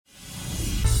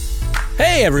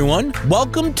Hey everyone,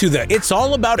 welcome to the It's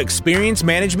All About Experience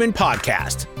Management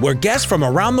podcast, where guests from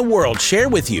around the world share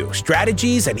with you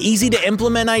strategies and easy to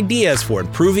implement ideas for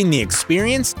improving the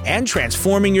experience and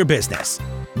transforming your business.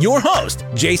 Your host,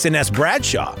 Jason S.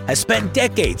 Bradshaw, has spent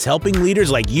decades helping leaders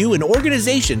like you and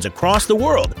organizations across the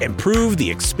world improve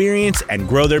the experience and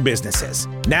grow their businesses.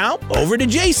 Now, over to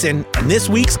Jason and this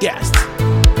week's guest.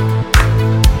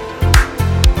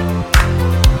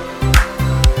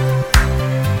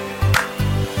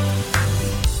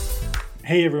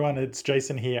 Hey everyone, it's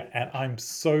Jason here, and I'm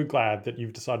so glad that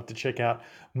you've decided to check out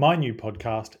my new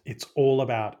podcast, It's All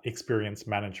About Experience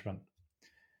Management.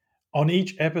 On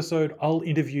each episode, I'll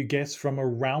interview guests from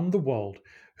around the world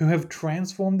who have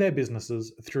transformed their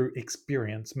businesses through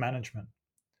experience management.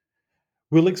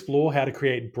 We'll explore how to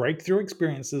create breakthrough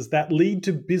experiences that lead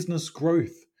to business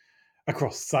growth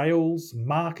across sales,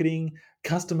 marketing,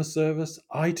 customer service,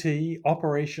 IT,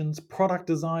 operations, product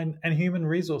design, and human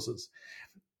resources.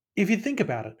 If you think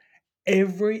about it,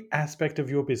 every aspect of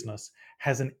your business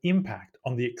has an impact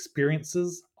on the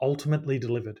experiences ultimately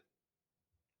delivered.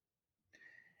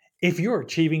 If you're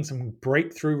achieving some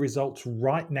breakthrough results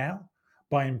right now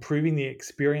by improving the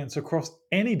experience across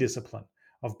any discipline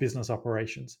of business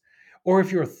operations, or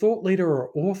if you're a thought leader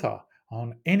or author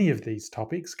on any of these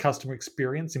topics, customer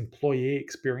experience, employee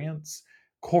experience,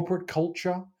 corporate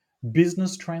culture,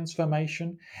 business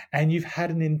transformation, and you've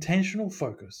had an intentional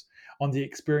focus on the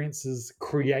experiences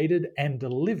created and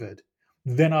delivered,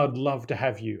 then I'd love to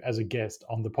have you as a guest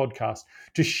on the podcast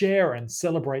to share and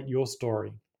celebrate your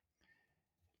story.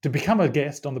 To become a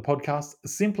guest on the podcast,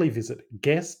 simply visit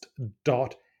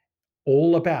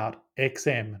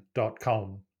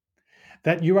guest.allaboutxm.com.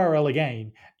 That URL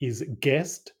again is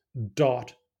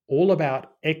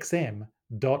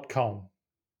guest.allaboutxm.com.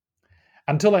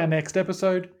 Until our next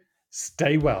episode,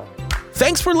 stay well.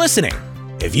 Thanks for listening.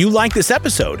 If you like this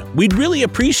episode, we'd really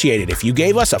appreciate it if you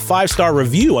gave us a 5-star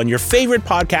review on your favorite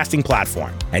podcasting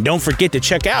platform. And don't forget to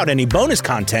check out any bonus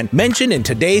content mentioned in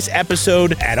today's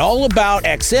episode at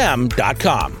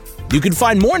allaboutxm.com. You can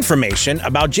find more information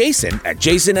about Jason at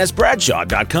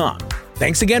jasonsbradshaw.com.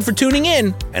 Thanks again for tuning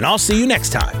in, and I'll see you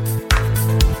next time.